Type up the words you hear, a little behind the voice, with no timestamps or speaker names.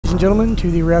ladies and gentlemen, to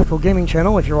the RathCo Gaming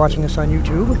channel if you're watching this on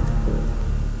YouTube.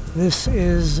 This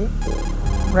is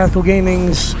RathCo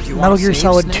Gaming's Metal Gear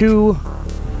Solid 2.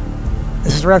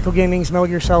 This is RathCo Gaming's Metal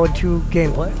Gear Solid 2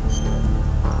 gameplay.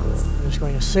 I'm just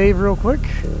going to save real quick.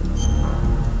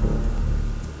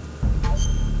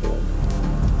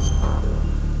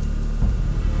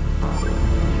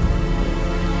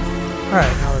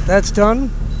 Alright, now that that's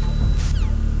done,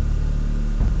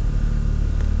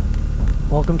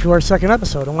 welcome to our second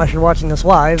episode. Unless you're watching this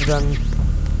live, then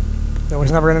there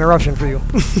was never an interruption for you.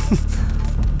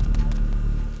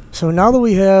 So now that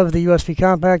we have the USB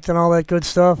compact and all that good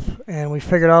stuff, and we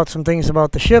figured out some things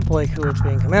about the ship, like who it's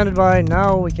being commanded by,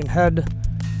 now we can head...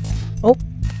 Oh,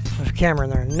 there's a camera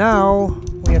in there. Now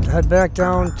we have to head back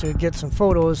down to get some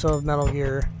photos of Metal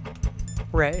Gear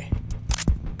Ray.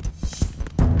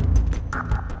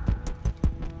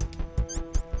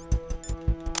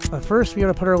 But first, we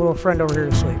gotta put our little friend over here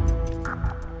to sleep.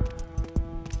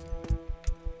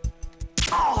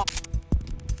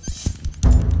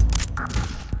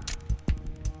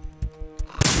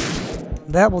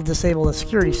 That will disable the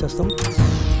security system.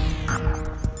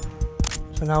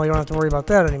 So now we don't have to worry about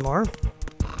that anymore.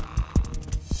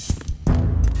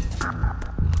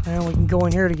 And we can go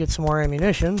in here to get some more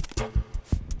ammunition.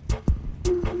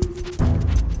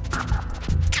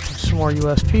 Some more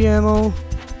USP ammo.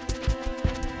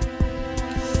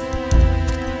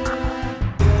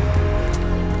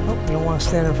 You don't want to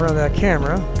stand in front of that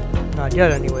camera. Not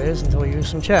yet anyways, until we use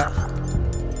some chaff.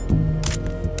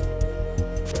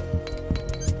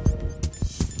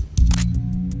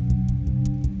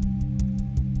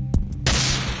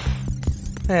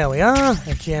 There we are.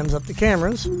 That jams up the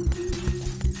cameras.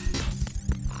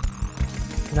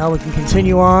 Now we can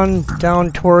continue on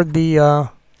down toward the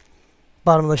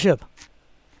bottom of the ship.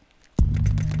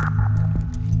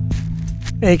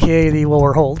 AKA the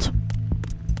lower holds.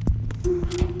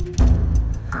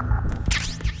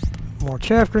 More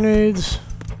chaff grenades.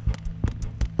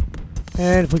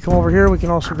 And if we come over here, we can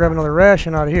also grab another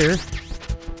ration out of here.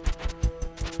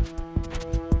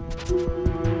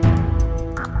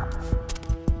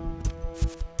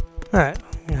 Alright,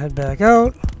 I'm gonna head back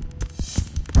out.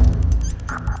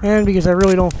 And because I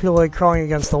really don't feel like crawling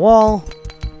against the wall,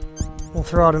 we'll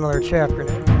throw out another chaff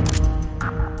grenade.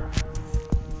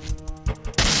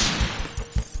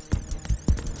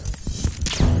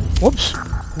 Whoops,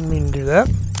 didn't mean to do that.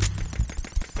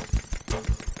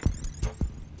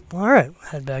 Alright,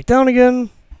 head back down again.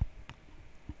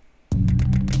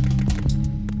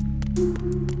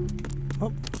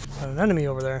 Oh, got an enemy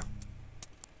over there.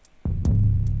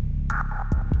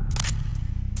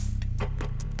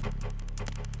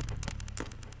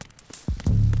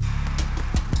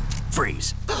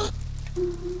 Freeze.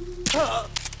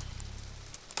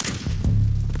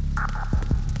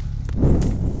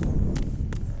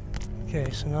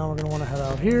 Okay, so now we're going to want to head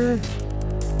out here.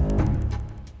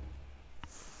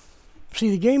 See,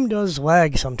 the game does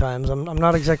lag sometimes. I'm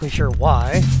not exactly sure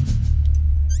why.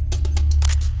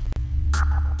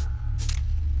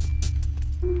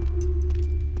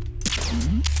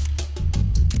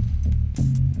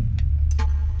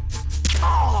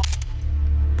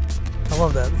 I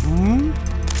love that.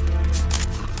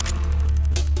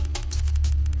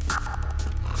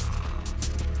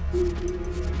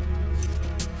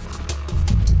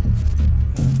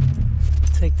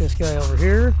 Take this guy over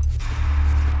here.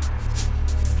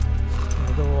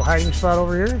 A little hiding spot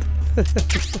over here.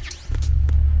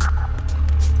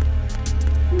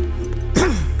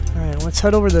 Alright, let's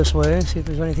head over this way, see if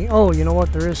there's anything. Oh, you know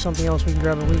what? There is something else we can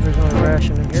grab. I believe there's another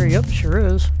ration in here. Yep, sure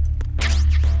is.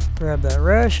 Grab that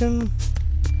ration.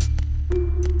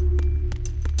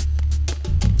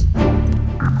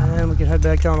 And we can head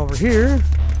back down over here.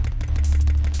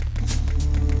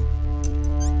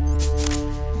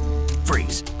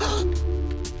 Freeze.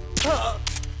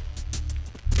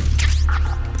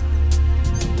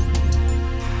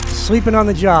 Sleeping on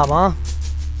the job, huh?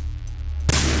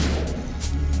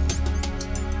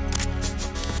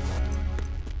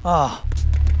 Ah,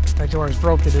 that door is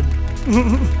broke, it did.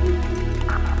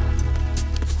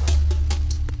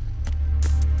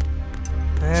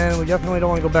 And we definitely don't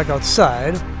want to go back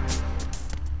outside.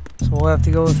 So we'll have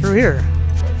to go through here.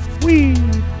 Whee!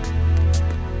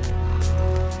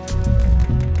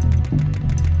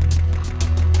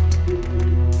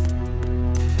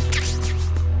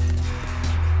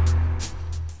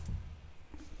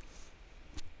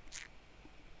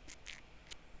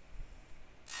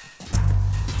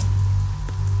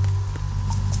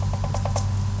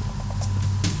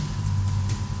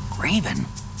 Raven?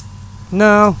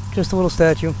 No, just a little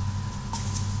statue.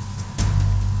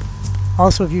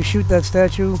 Also, if you shoot that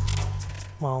statue,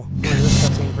 Well, we'll do this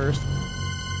cutscene first.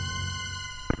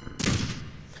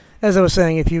 As I was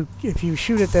saying, if you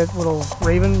shoot at that little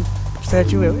raven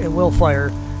statue, it will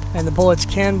fire, and the bullets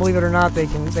can, believe it or not, they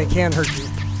can hurt you,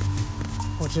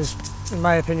 which is, in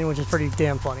my opinion, which is pretty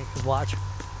damn funny. Just watch.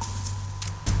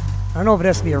 I don't know if it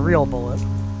has to be a real bullet.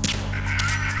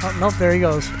 Oh, nope, there he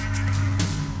goes.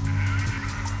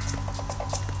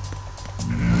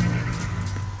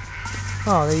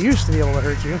 Oh, they used to be able to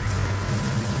hurt you.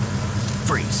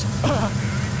 Freeze.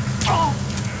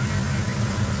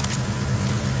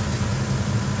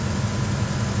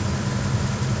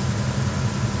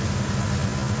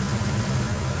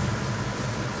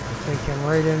 Take him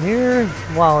right in here.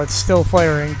 Wow, it's still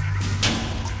firing.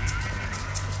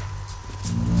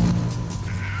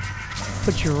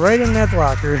 Put you right in that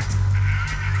locker.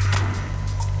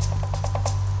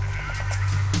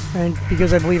 And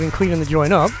because I believe in cleaning the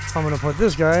joint up, I'm going to put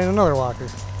this guy in another locker.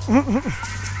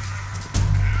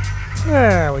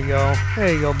 There we go.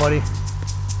 There you go, buddy.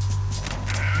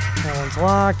 That one's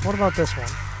locked. What about this one?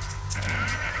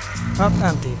 Oh,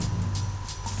 empty.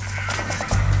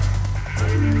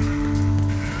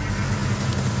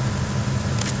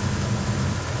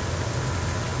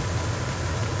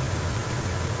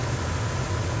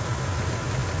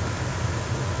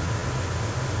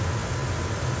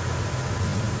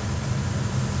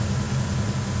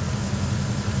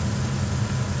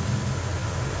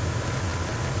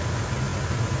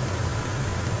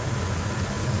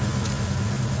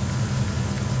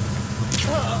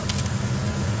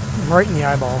 Right in the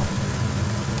eyeball.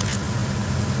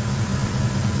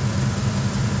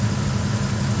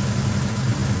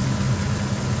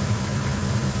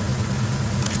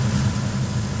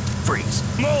 Freeze.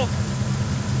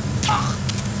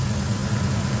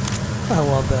 I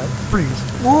love that. Freeze.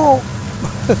 Whoa!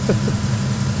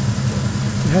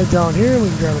 Head down here, we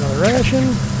can grab another ration.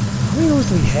 How many of those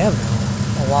do we have now?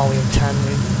 Oh wow, we have 10.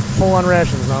 We're full on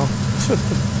rations now.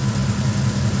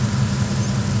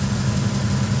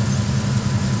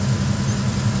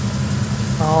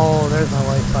 Oh, there's my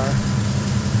life bar.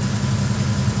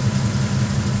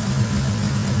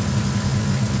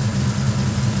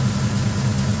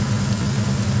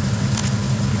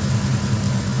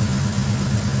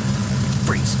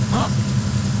 Freeze.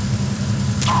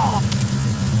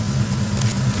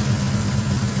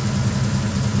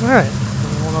 Alright, the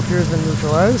one up here has been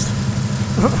neutralized.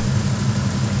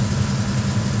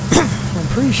 I'm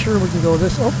pretty sure we can go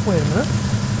this. Oh, wait a minute.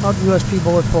 Up USP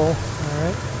bullet full.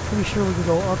 Alright. Pretty sure we can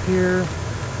go up here.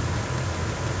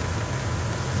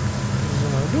 There's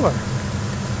another door.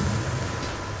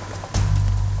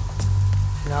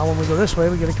 Now when we go this way,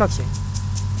 we get a cutscene.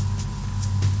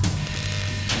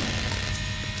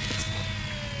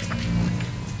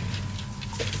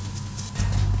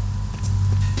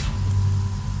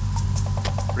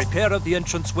 Repair of the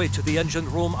entranceway to the engine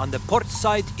room on the port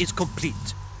side is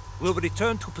complete. We'll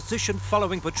return to position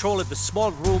following patrol of the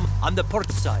small room on the port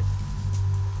side.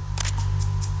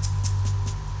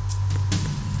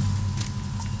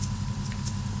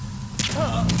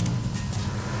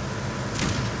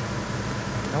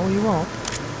 No, you won't.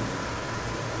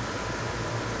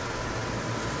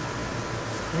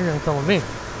 You're gonna come with me.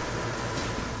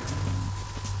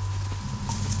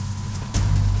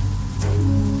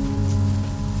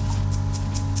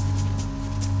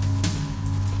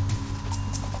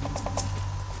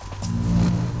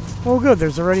 Oh good,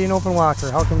 there's already an open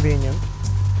locker. How convenient.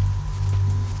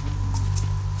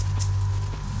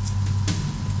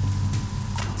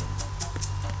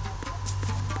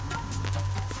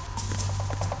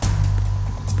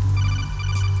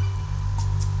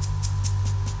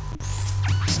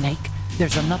 Snake,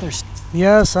 there's another...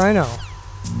 Yes, I know.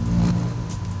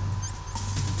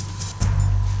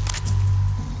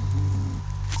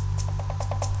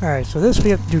 Alright, so this we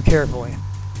have to do carefully.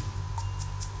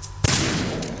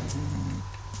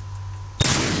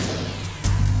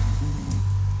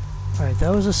 Alright, that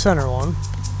was the center one.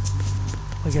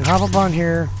 We can hop up on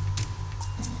here.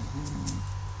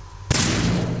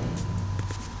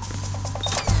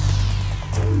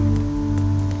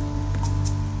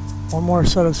 One more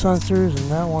set of sensors, and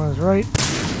that one is right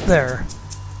there.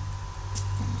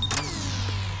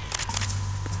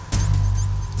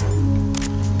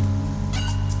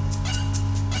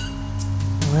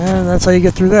 And that's how you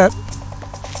get through that.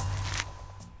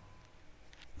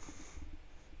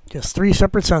 Just 3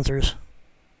 separate sensors.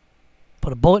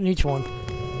 Put a bullet in each one.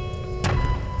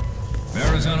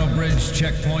 Verrazano Bridge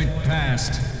checkpoint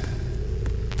passed.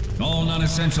 All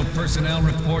non-essential personnel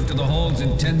report to the holds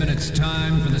in 10 minutes'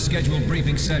 time for the scheduled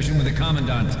briefing session with the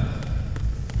Commandant.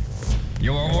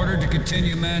 You are ordered to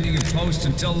continue manning your post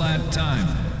until that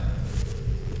time.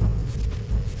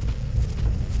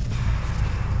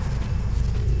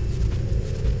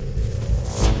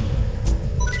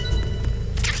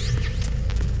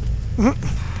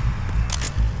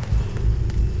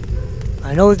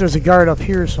 I know that there's a guard up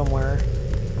here somewhere.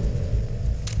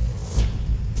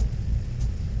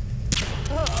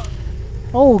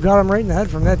 Oh, got him right in the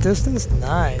head from that distance?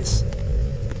 Nice.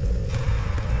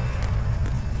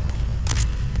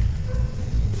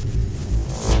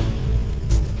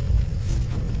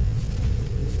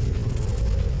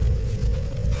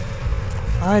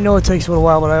 I know it takes a little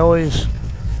while, but I always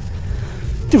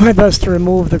do my best to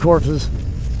remove the corpses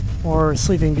or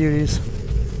sleeping beauties.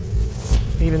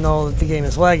 Even though the game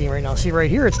is lagging right now. See, right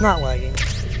here, it's not lagging.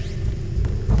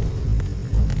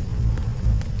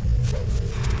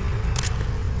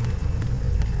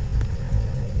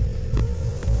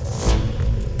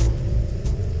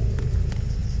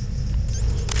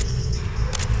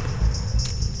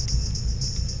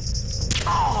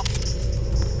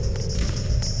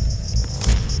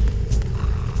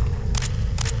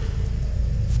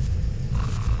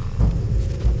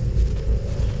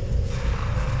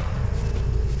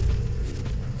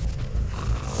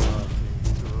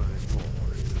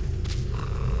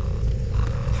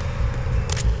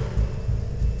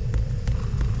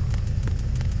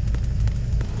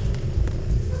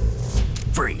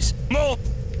 Freeze. No.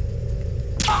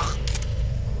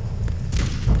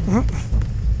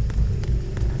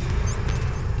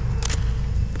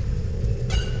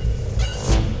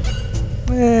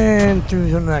 And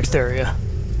through the next area.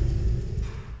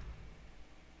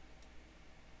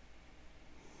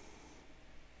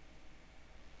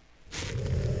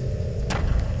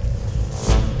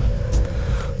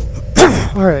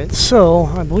 Alright, so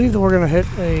I believe that we're going to hit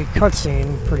a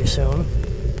cutscene pretty soon.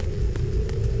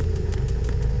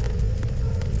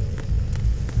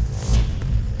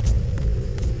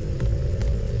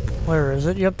 Where is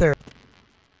it? Yep, there.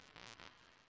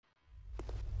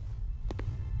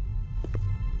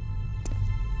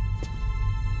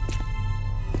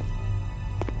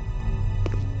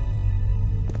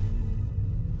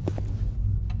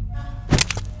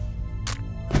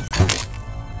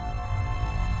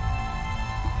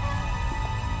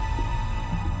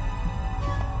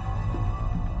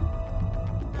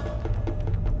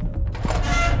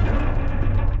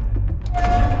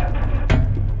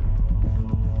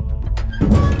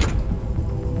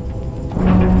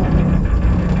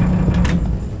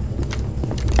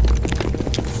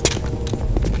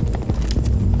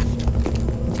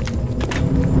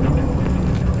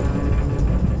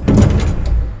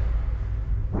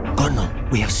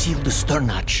 We have sealed the stern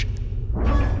hatch. All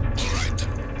right.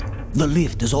 The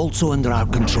lift is also under our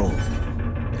control. We're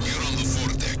on the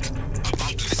foredeck, about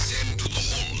to descend to the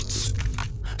holds.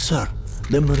 Sir,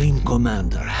 the Marine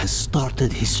Commander has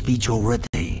started his speech already.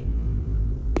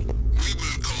 We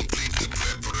will complete the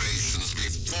preparations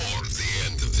before the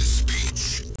end of this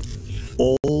speech.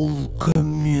 All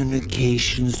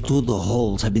communications to the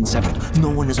holds have been severed. No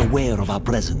one is aware of our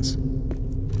presence.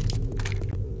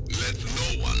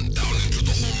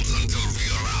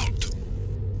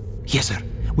 Yes, sir.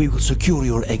 We will secure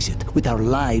your exit with our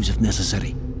lives if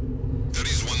necessary. There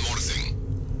is one more thing.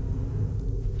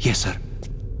 Yes, sir.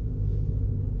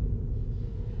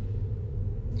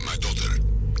 My daughter,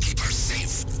 keep her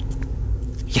safe.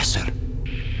 Yes, sir.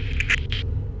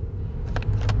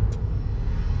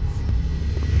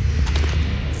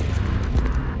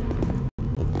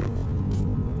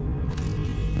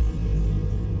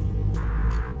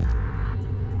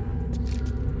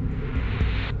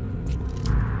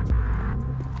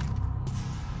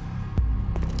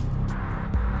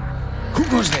 Who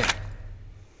goes there?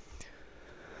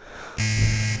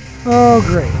 Oh,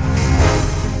 great.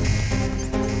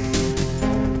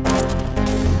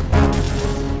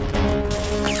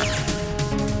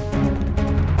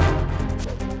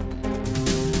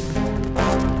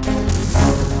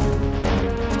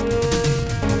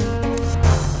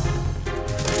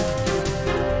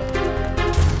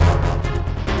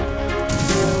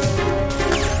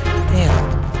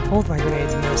 Damn, both my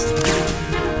grenades missed.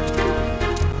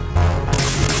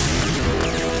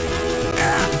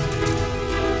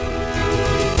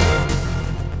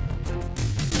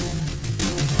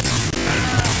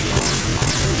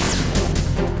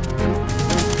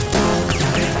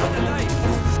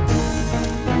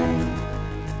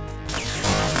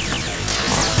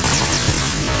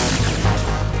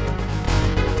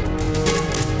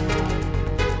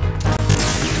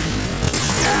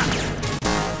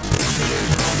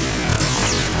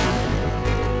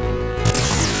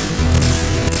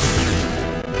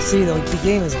 See, the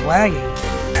game is lagging.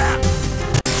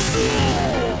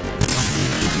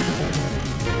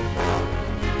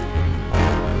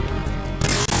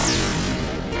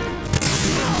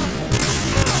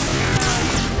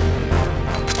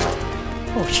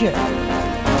 Oh shit.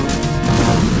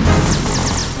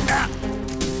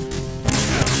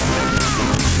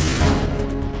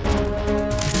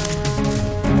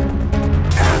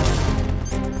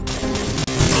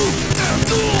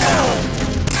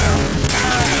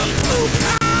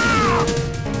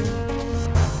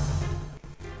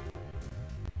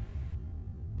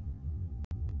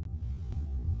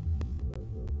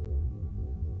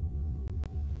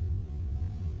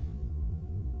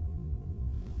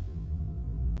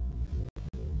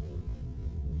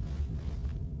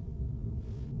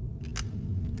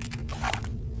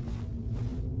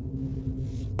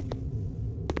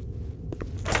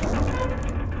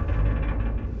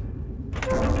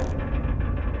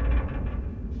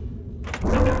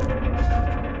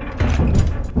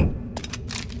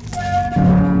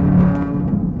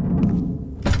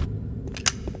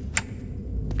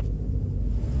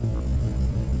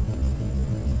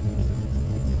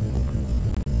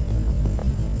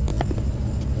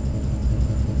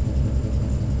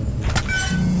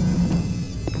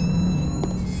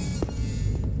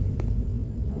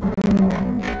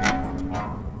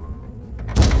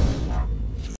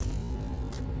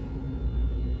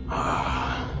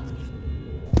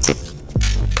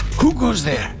 goes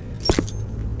there?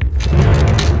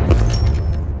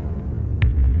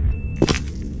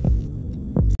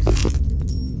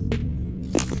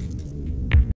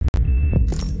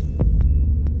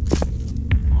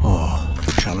 Oh,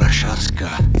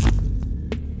 Shalashaska.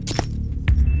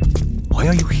 Why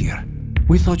are you here?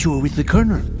 We thought you were with the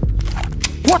Colonel.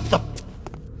 What the?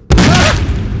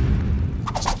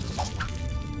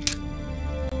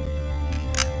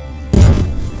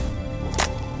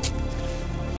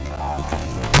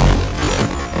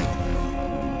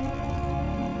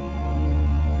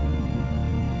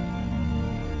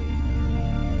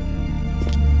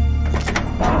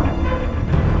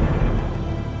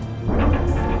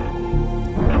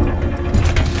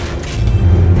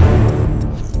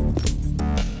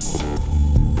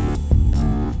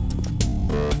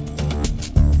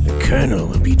 Colonel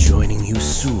will be joining you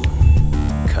soon,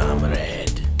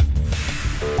 comrade.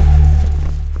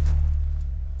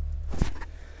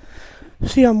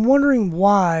 See, I'm wondering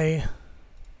why...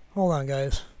 Hold on,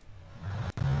 guys.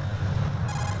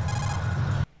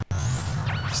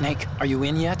 Snake, are you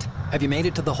in yet? Have you made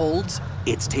it to the holds?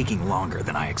 It's taking longer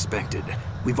than I expected.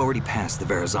 We've already passed the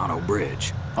Verrazano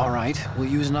Bridge. All right, we'll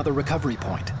use another recovery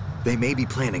point. They may be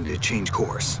planning to change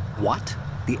course. What?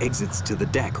 The exits to the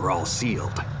deck are all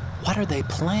sealed. What are they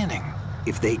planning?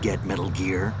 If they get Metal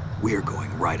Gear, we're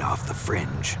going right off the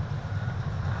fringe.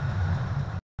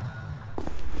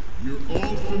 You're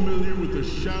all familiar with the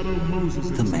Shadow Moses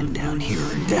The men down here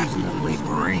are definitely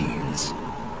Marines. The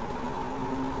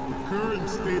current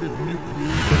state of nuclear...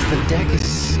 If the deck is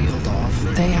sealed off,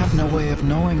 they have no way of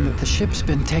knowing that the ship's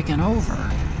been taken over.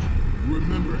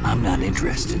 I'm not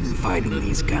interested in fighting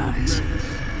these guys.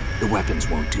 The weapons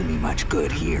won't do me much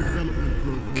good here.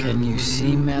 Can you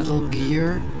see Metal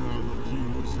Gear?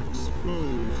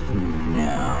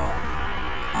 No.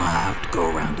 I'll have to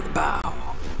go around to the bow.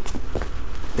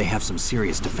 They have some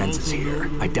serious defenses here.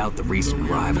 I doubt the recent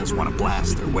arrivals want to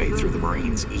blast their way through the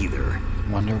Marines either.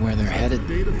 Wonder where they're headed.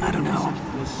 I don't know.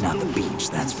 Not the beach,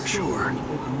 that's for sure.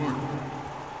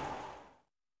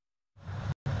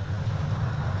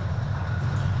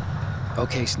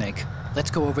 Okay, Snake. Let's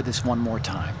go over this one more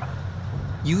time.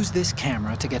 Use this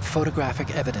camera to get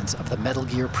photographic evidence of the Metal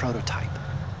Gear prototype.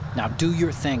 Now do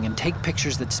your thing and take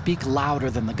pictures that speak louder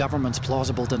than the government's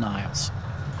plausible denials.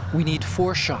 We need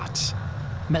 4 shots.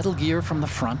 Metal Gear from the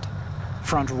front,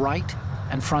 front right,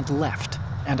 and front left,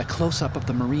 and a close-up of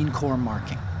the Marine Corps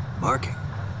marking. Marking?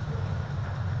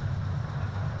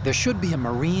 There should be a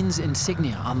Marine's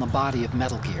insignia on the body of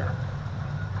Metal Gear.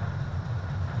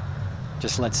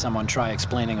 Just let someone try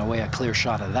explaining away a clear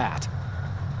shot of that.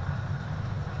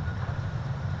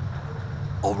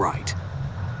 All right.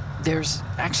 There's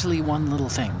actually one little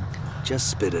thing. Just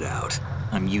spit it out.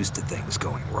 I'm used to things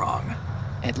going wrong.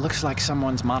 It looks like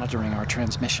someone's monitoring our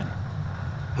transmission.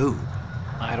 Who?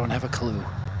 I don't have a clue.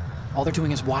 All they're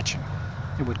doing is watching.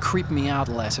 It would creep me out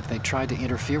less if they tried to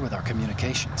interfere with our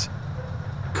communications.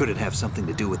 Could it have something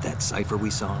to do with that cipher we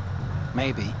saw?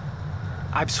 Maybe.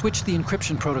 I've switched the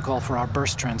encryption protocol for our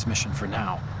burst transmission for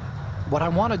now. What I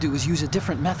want to do is use a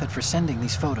different method for sending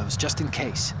these photos, just in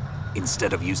case.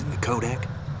 Instead of using the codec?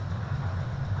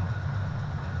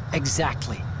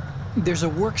 Exactly. There's a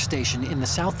workstation in the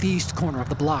southeast corner of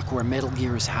the block where Metal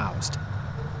Gear is housed.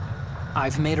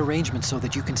 I've made arrangements so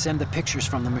that you can send the pictures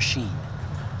from the machine.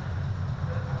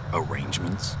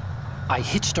 Arrangements? I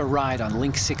hitched a ride on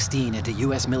Link 16 into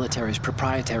U.S. military's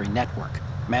proprietary network.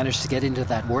 Managed to get into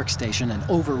that workstation and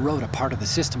overwrote a part of the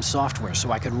system software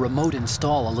so I could remote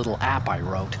install a little app I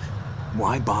wrote.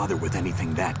 Why bother with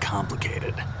anything that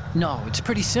complicated? No, it's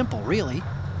pretty simple, really.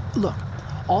 Look,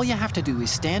 all you have to do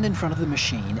is stand in front of the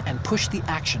machine and push the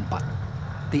action button.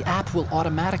 The app will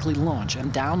automatically launch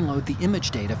and download the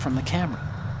image data from the camera,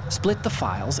 split the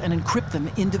files, and encrypt them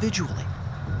individually.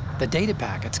 The data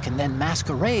packets can then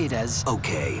masquerade as...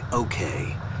 Okay.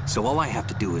 So all I have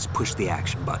to do is push the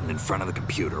action button in front of the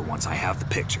computer once I have the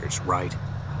pictures, right?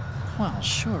 Well,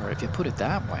 sure, if you put it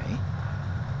that way.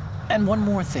 And one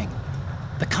more thing.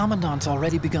 The Commandant's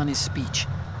already begun his speech,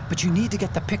 but you need to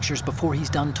get the pictures before he's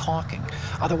done talking.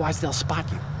 Otherwise, they'll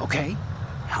spot you, okay?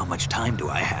 How much time do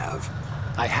I have?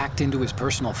 I hacked into his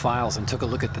personal files and took a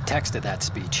look at the text of that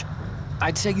speech.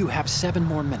 I'd say you have 7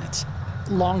 more minutes.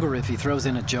 Longer if he throws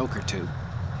in a joke or two.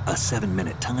 A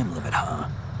 7-minute time limit, huh?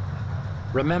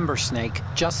 Remember, Snake,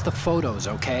 just the photos,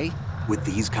 okay? With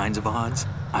these kinds of odds,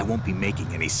 I won't be making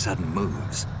any sudden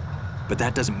moves. But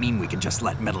that doesn't mean we can just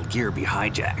let Metal Gear be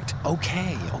hijacked.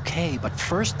 Okay, but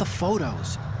first the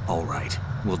photos. All right,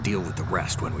 we'll deal with the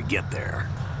rest when we get there.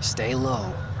 Stay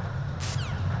low.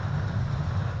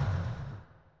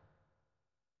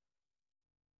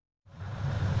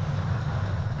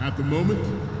 At the moment,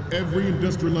 every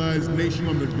industrialized nation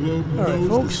on the globe knows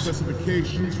folks. the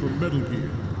specifications for Metal Gear.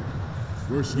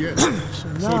 Worse yet, so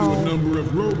do now a number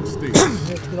of rogue states. I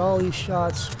have to get all these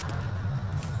shots.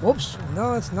 Whoops,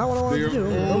 no, that's not what I They wanted to do.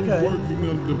 are all Okay. working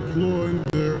on deploying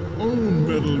their own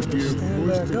Metal Gear Stand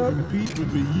force back to up. compete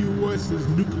with the U.S.'s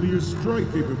nuclear strike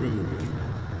capability.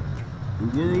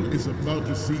 The world is about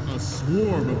to see a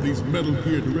swarm of these Metal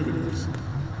Gear derivatives.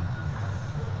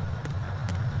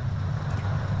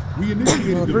 We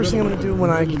initiated Well, the first thing I'm going to do when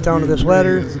I Metal get down to Gear this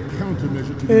ladder as a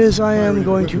countermeasure to is these I am pirated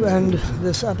going to end weapons.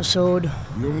 this episode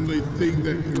The only thing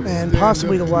that can and stand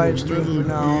possibly the up to live a stream Metal for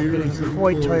now. I'm Gear getting is, of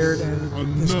quite course, tired,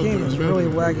 and this game is another really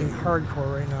Metal lagging Gear.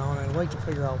 hardcore right now, and I'd like to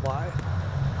figure out why.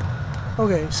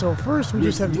 Okay, so first we With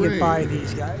just have to get by Ray,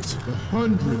 these guys, The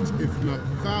hundreds, if not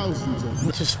thousands of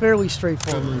which is fairly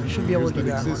straightforward. Metal We should be able to do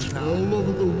Gears that that much exist now. all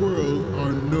over the world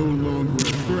are no longer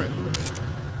a threat.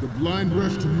 The blind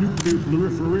rush to nuclear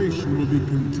proliferation will be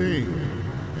contained,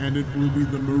 and it will be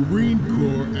the Marine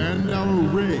Corps and our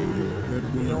Ray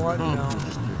that will You know what? No. accomplish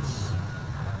this.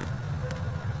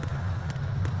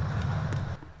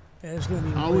 Yeah, it's going to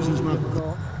be Ours way is not-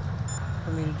 difficult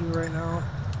for me to do right now.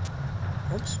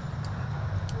 Oops.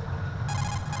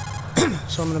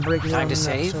 So I'm going to break it Time down to in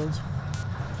save? episodes.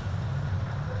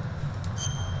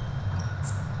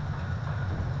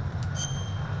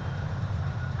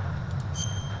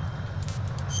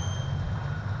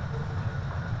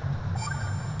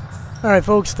 Alright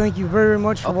folks, thank you very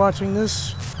much for watching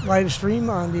this live stream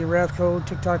on the RathCo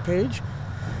TikTok page.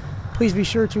 Please be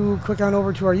sure to click on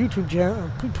over to our YouTube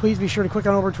channel. Please be sure to click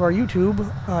on over to our YouTube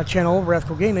channel,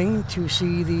 RathCo Gaming, to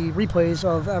see the replays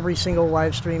of every single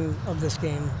live stream of this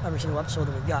game, every single episode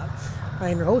that we've got. I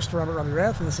am your host,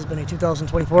 RobertDRATH, and this has been a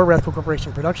 2024 RathCo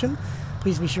Corporation production.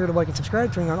 Please be sure to like and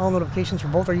subscribe, turning on all notifications for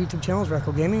both our YouTube channels,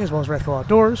 RathCo Gaming as well as RathCo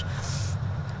Outdoors.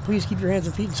 Please keep your hands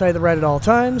and feet inside the ride at all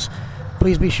times.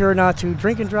 Please be sure not to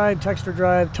drink and drive, text or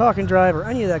drive, talk and drive, or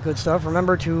any of that good stuff.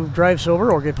 Remember to drive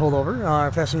sober or get pulled over.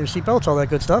 Fasten your seatbelts, all that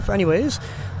good stuff. Anyways,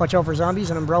 watch out for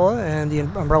zombies and Umbrella and the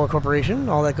Umbrella Corporation,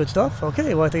 all that good stuff.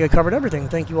 Okay, well, I think I covered everything.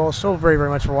 Thank you all so very, very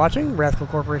much for watching. RathCo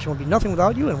Corporation will be nothing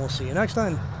without you, and we'll see you next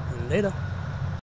time. Later.